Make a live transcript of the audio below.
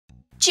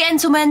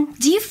Gentlemen,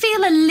 do you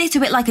feel a little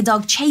bit like a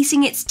dog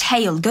chasing its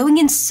tail, going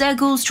in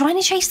circles, trying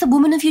to chase the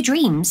woman of your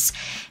dreams?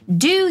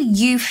 Do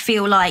you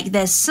feel like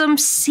there's some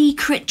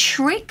secret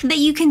trick that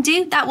you can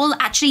do that will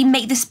actually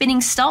make the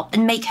spinning stop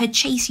and make her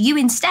chase you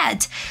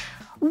instead?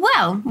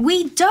 Well,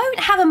 we don't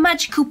have a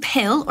magical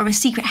pill or a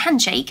secret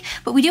handshake,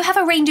 but we do have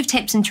a range of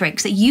tips and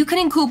tricks that you can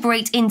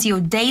incorporate into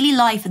your daily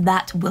life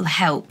that will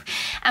help.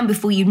 And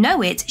before you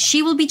know it,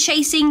 she will be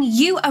chasing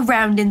you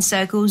around in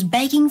circles,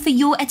 begging for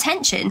your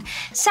attention.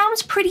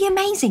 Sounds pretty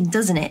amazing,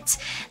 doesn't it?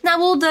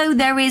 Now, although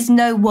there is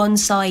no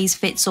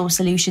one-size-fits-all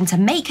solution to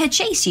make her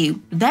chase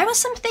you, there are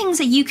some things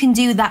that you can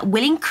do that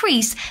will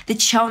increase the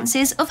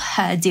chances of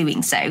her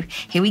doing so.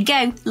 Here we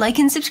go, like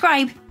and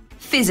subscribe.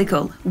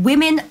 Physical.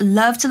 Women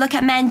love to look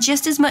at men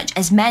just as much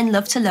as men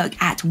love to look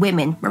at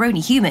women. We're only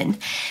human.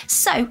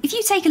 So if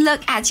you take a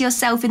look at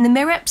yourself in the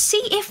mirror,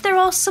 see if there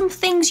are some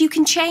things you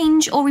can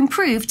change or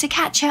improve to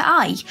catch her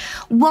eye.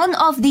 One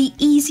of the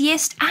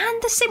easiest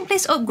and the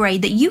simplest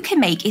upgrade that you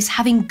can make is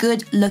having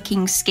good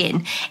looking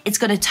skin. It's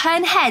going to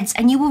turn heads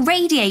and you will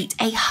radiate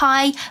a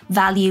high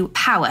value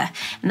power.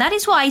 And that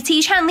is why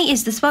Tiege Hanley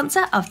is the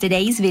sponsor of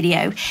today's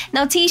video.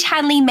 Now, Tiege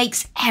Hanley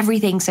makes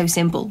everything so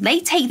simple. They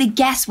take the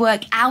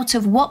guesswork out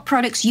of what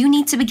products you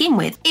need to begin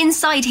with.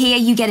 Inside here,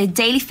 you get a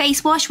daily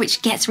face wash,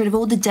 which gets rid of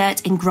all the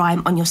dirt and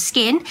grime on your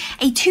skin,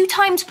 a 2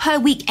 times per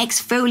week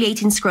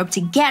exfoliating scrub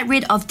to get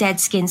rid of dead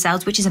skin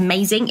cells, which is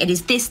amazing. It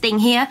is this thing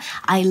here.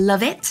 I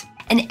love it.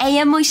 An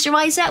AM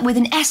moisturizer with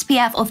an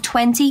SPF of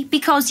 20,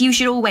 because you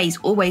should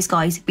always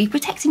guys, be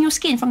protecting your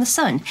skin from the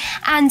sun.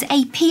 And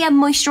a PM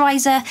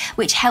moisturizer,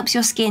 which helps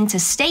your skin to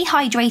stay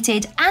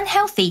hydrated and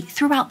healthy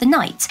throughout the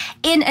night.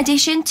 In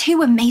addition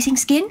to amazing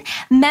skin,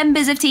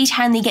 members of Tiege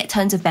Hanley get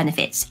tons of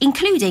benefits,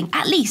 including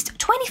at least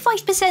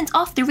 25%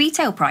 off the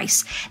retail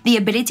price, the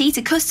ability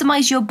to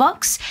customize your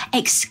box,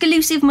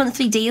 exclusive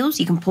monthly deals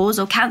you can pause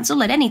or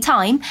cancel at any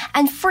time,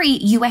 and free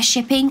US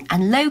shipping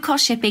and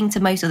low-cost shipping to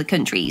most other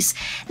countries.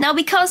 Now,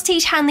 because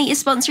Tiege Hanley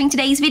is sponsoring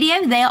today's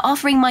video, they are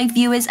offering my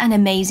viewers an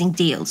amazing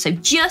deal. So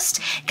just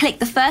click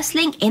the first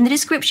link in the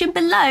description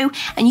below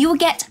and you will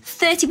get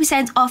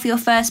 30% off your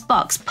first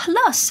box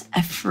plus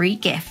a free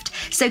gift.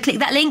 So click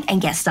that link and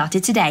get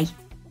started today.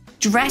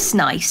 Dress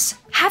nice.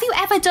 Have you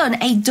ever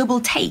done a double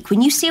take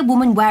when you see a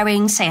woman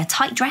wearing, say, a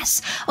tight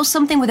dress or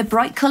something with a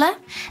bright colour?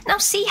 Now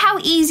see how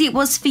easy it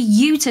was for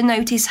you to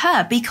notice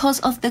her because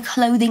of the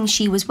clothing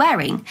she was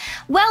wearing.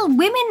 Well,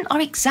 women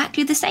are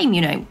exactly the same, you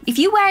know. If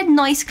you wear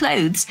nice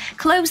clothes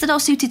that are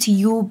suited to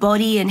your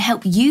body and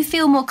help you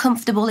feel more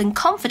comfortable and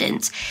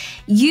confident,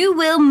 you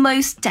will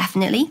most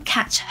definitely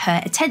catch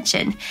her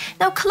attention.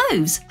 Now,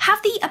 clothes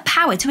have the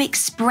power to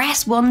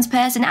express one's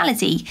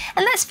personality,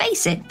 and let's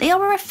face it, they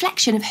are a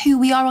reflection of who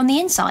we are on the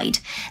inside.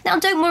 Now,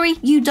 don't worry,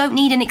 you don't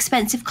need an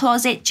expensive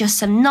closet, just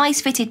some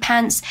nice fitted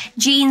pants,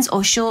 jeans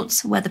or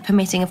shorts, weather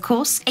permitting of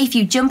course, a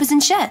few jumpers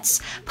and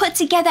shirts. Put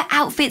together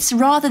outfits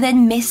rather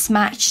than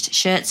mismatched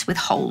shirts with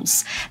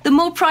holes. The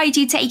more pride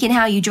you take in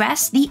how you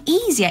dress, the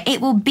easier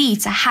it will be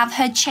to have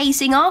her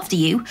chasing after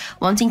you,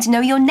 wanting to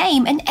know your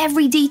name and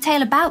every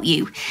detail about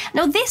you.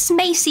 Now, this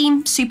may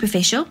seem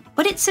superficial,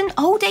 but it's an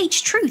old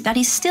age truth that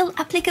is still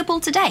applicable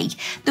today.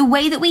 The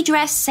way that we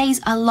dress says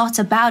a lot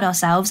about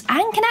ourselves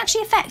and can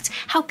actually affect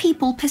how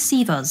people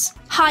perceive us.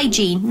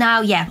 Hygiene. Now,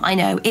 yeah, I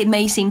know, it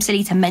may seem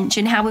silly to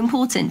mention how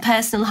important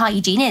personal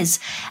hygiene is,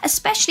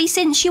 especially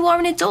since you are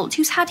an adult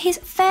who's had his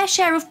fair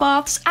share of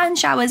baths and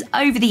showers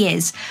over the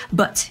years.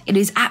 But it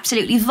is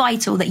absolutely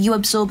vital that you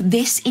absorb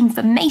this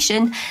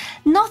information.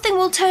 Nothing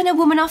will turn a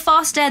woman off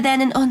faster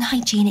than an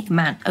unhygienic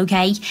man,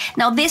 okay?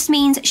 Now, this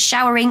means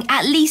showering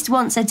at least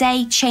once a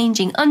day,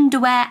 changing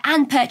underwear,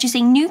 and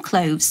purchasing new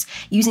clothes,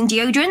 using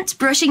deodorant,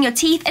 brushing your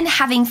teeth, and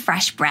having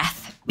fresh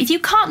breath. If you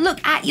can't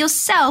look at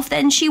yourself,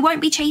 then she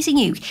won't be chasing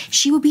you.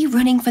 She will be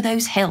running for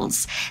those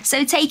hills.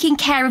 So taking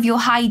care of your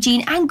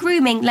hygiene and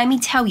grooming, let me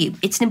tell you,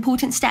 it's an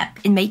important step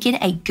in making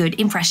a good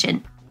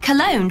impression.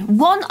 Cologne.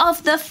 One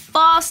of the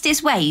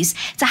fastest ways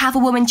to have a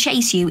woman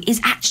chase you is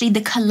actually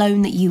the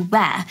cologne that you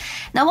wear.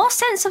 Now, our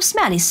sense of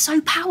smell is so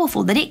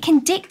powerful that it can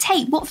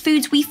dictate what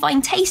foods we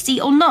find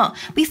tasty or not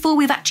before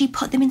we've actually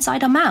put them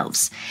inside our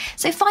mouths.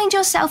 So find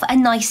yourself a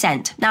nice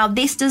scent. Now,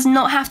 this does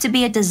not have to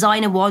be a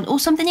designer one or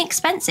something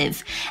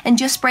expensive. And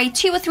just spray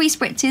 2 or 3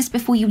 spritzes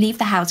before you leave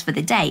the house for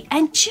the day.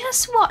 And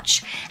just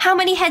watch how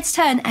many heads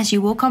turn as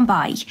you walk on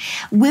by.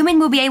 Women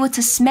will be able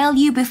to smell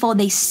you before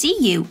they see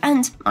you,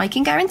 and I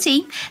can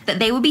guarantee that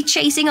they will be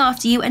chasing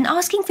after you and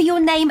asking for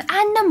your name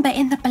and number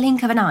in the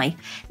blink of an eye.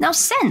 Now,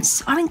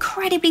 scents are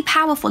incredibly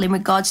powerful in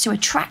regards to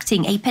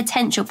attracting a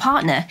potential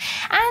partner,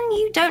 and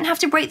you don't have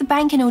to break the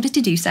bank in order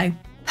to do so.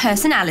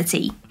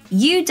 Personality.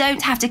 You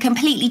don't have to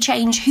completely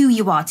change who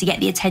you are to get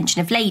the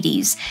attention of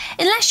ladies.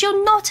 Unless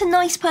you're not a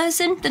nice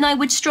person, then I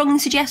would strongly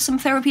suggest some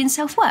therapy and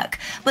self-work.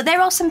 But there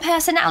are some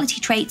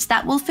personality traits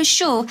that will for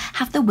sure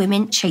have the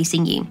women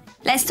chasing you.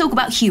 Let's talk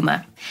about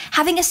humour.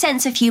 Having a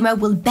sense of humour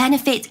will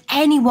benefit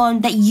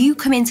anyone that you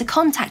come into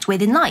contact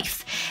with in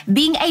life.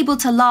 Being able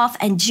to laugh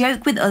and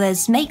joke with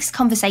others makes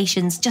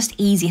conversations just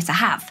easier to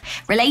have.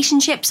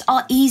 Relationships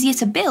are easier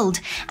to build,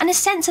 and a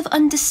sense of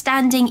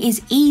understanding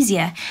is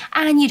easier,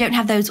 and you don't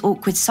have those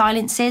awkward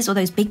silences or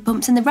those big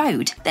bumps in the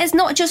road. There's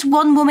not just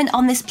one woman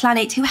on this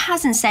planet who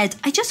hasn't said,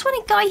 "I just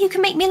want a guy who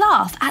can make me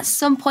laugh," at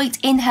some point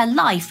in her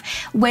life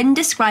when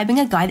describing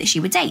a guy that she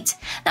would date.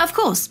 Now, of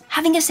course,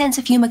 having a sense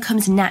of humour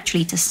comes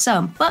naturally to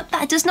some, but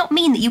that does not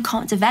mean that you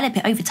can't develop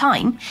it over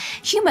time.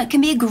 Humour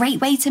can be a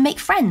great way to make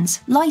friends,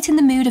 lighten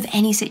the mood of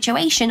any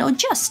situation, or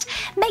just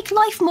make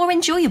life more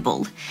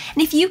enjoyable.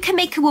 And if you can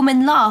make a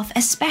woman laugh,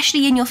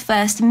 especially in your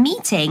first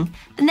meeting,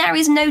 then there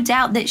is no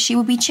doubt that she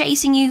will be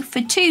chasing you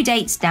for 2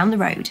 dates down the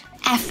road.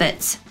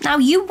 Effort. Now,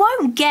 you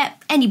won't get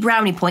any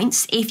brownie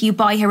points if you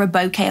buy her a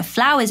bouquet of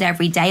flowers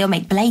every day or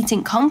make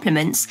blatant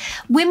compliments.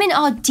 Women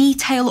are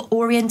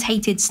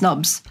detail-orientated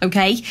snobs,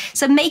 okay?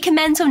 So make a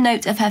mental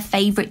note of her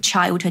favourite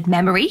childhood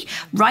memory,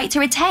 write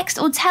her a text,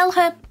 or tell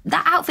her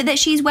that outfit that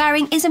she's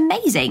wearing is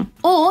amazing,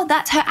 or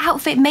that her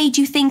outfit made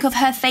you think of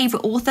her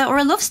favourite author or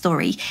a love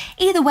story.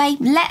 Either way,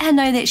 let her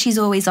know that she's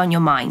always on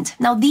your mind.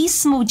 Now, these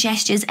small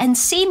gestures and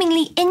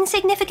seemingly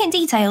insignificant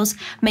details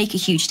make a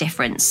huge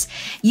difference.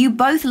 You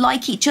both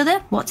like each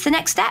other. What's the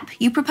next step?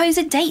 You propose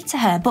a date to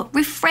her, but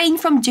refrain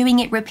from doing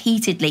it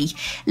repeatedly.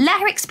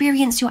 Let her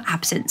experience your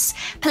absence.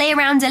 Play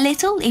around a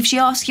little. If she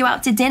asks you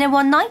out to dinner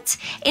one night,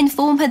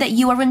 inform her that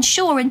you are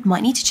unsure and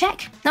might need to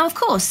check. Now, of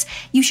course,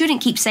 you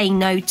shouldn't keep saying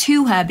no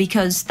to her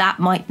because that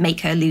might make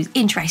her lose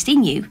interest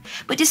in you.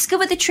 But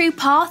discover the true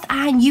path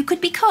and you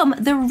could become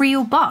the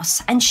real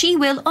boss, and she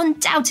will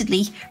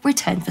undoubtedly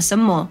return for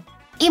some more.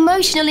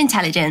 Emotional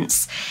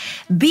intelligence.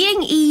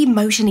 Being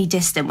emotionally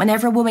distant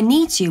whenever a woman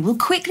needs you will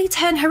quickly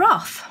turn her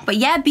off. But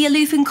yeah, be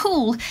aloof and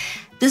cool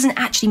doesn't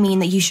actually mean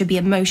that you should be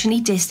emotionally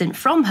distant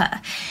from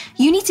her.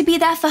 You need to be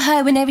there for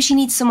her whenever she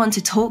needs someone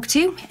to talk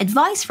to,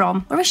 advice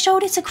from, or a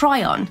shoulder to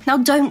cry on. Now,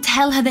 don't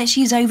tell her that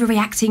she's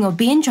overreacting or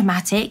being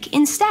dramatic.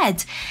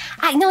 Instead,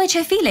 acknowledge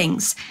her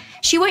feelings.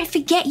 She won't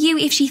forget you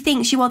if she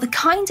thinks you are the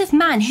kind of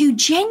man who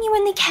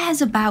genuinely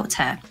cares about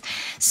her.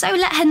 So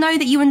let her know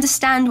that you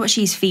understand what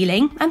she's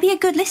feeling and be a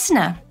good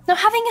listener. Now,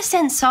 having a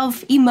sense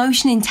of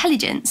emotional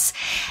intelligence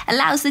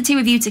allows the two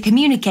of you to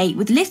communicate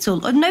with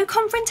little or no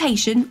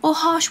confrontation or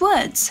harsh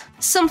words.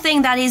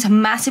 Something that is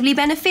massively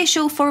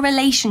beneficial for a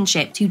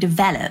relationship to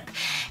develop.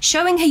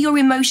 Showing her your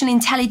emotional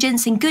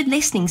intelligence and good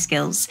listening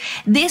skills.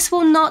 This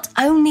will not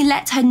only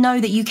let her know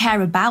that you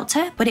care about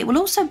her, but it will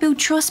also build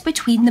trust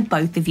between the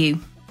both of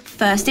you.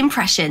 First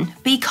impression.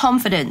 Be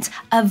confident.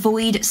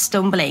 Avoid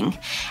stumbling.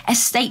 A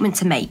statement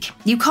to make.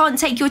 You can't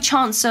take your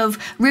chance of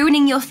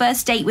ruining your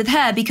first date with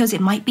her because it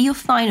might be your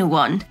final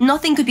one.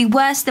 Nothing could be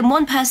worse than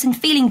one person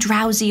feeling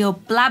drowsy or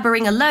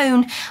blabbering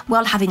alone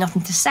while having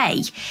nothing to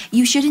say.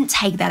 You shouldn't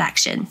take that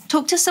action.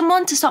 Talk to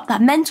someone to stop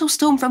that mental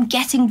storm from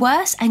getting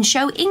worse and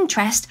show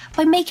interest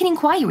by making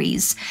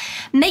inquiries.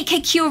 Make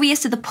her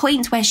curious to the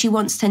point where she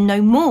wants to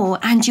know more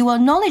and you are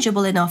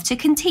knowledgeable enough to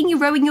continue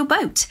rowing your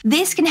boat.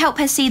 This can help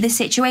her see the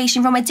situation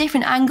from a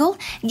different angle,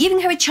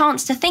 giving her a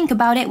chance to think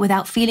about it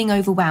without feeling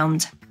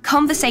overwhelmed.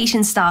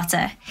 Conversation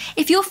starter.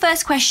 If your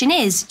first question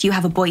is, do you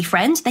have a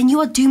boyfriend? Then you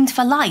are doomed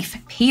for life,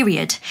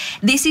 period.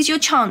 This is your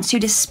chance to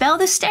dispel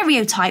the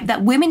stereotype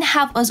that women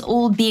have us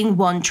all being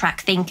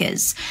one-track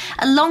thinkers.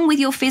 Along with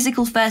your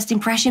physical first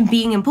impression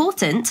being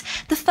important,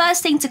 the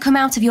first thing to come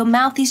out of your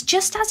mouth is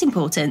just as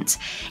important.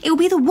 It will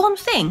be the one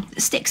thing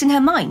that sticks in her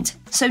mind.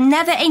 So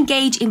never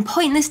engage in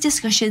pointless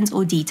discussions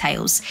or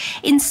details.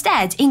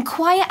 Instead,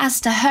 inquire as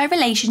to her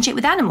relationship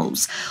with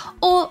animals,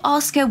 or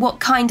ask her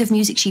what kind of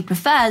music she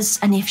prefers,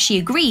 and if she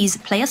agrees,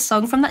 play a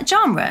song from that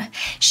genre.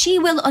 She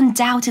will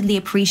undoubtedly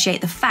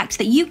appreciate the fact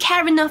that you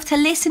care enough to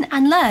listen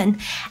and learn,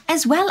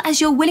 as well as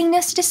your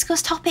willingness to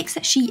discuss topics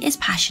that she is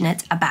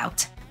passionate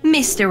about.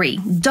 Mystery.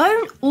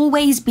 Don't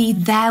always be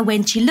there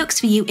when she looks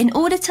for you in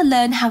order to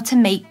learn how to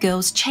make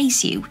girls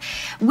chase you.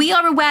 We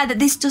are aware that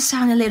this does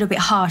sound a little bit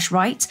harsh,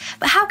 right?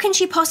 But how can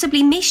she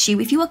possibly miss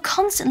you if you are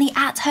constantly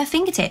at her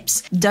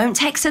fingertips? Don't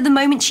text her the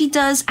moment she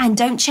does, and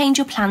don't change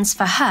your plans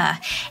for her.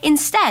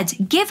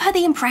 Instead, give her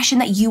the impression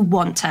that you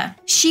want her.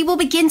 She will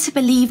begin to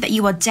believe that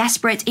you are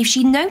desperate if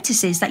she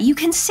notices that you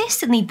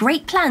consistently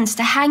break plans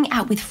to hang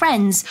out with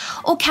friends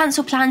or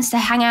cancel plans to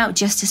hang out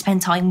just to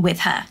spend time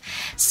with her.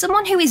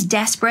 Someone who is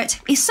desperate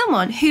is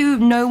someone who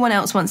no one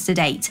else wants to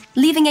date.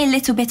 Leaving a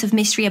little bit of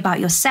mystery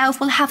about yourself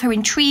will have her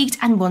intrigued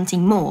and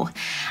wanting more.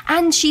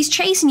 And she's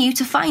chasing you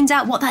to find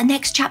out what that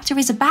next chapter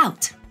is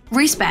about.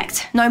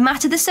 Respect. No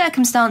matter the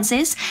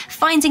circumstances,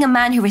 finding a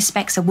man who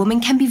respects a woman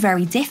can be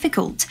very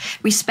difficult.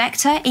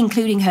 Respect her,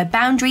 including her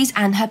boundaries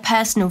and her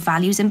personal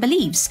values and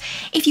beliefs,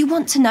 if you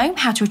want to know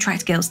how to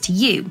attract girls to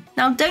you.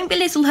 Now, don't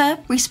belittle her,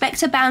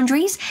 respect her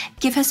boundaries,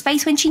 give her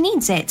space when she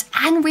needs it,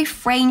 and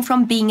refrain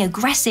from being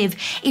aggressive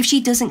if she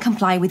doesn't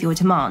comply with your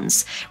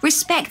demands.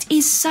 Respect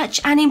is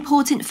such an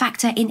important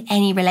factor in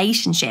any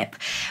relationship.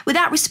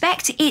 Without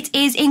respect, it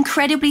is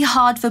incredibly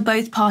hard for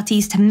both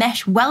parties to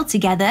mesh well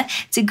together,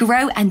 to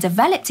grow and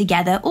develop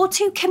together or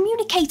to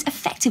communicate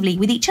effectively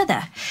with each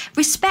other.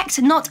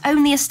 Respect not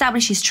only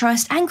establishes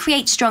trust and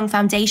creates strong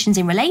foundations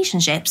in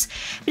relationships,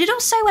 but it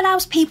also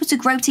allows people to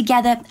grow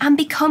together and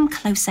become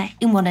closer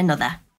in one another.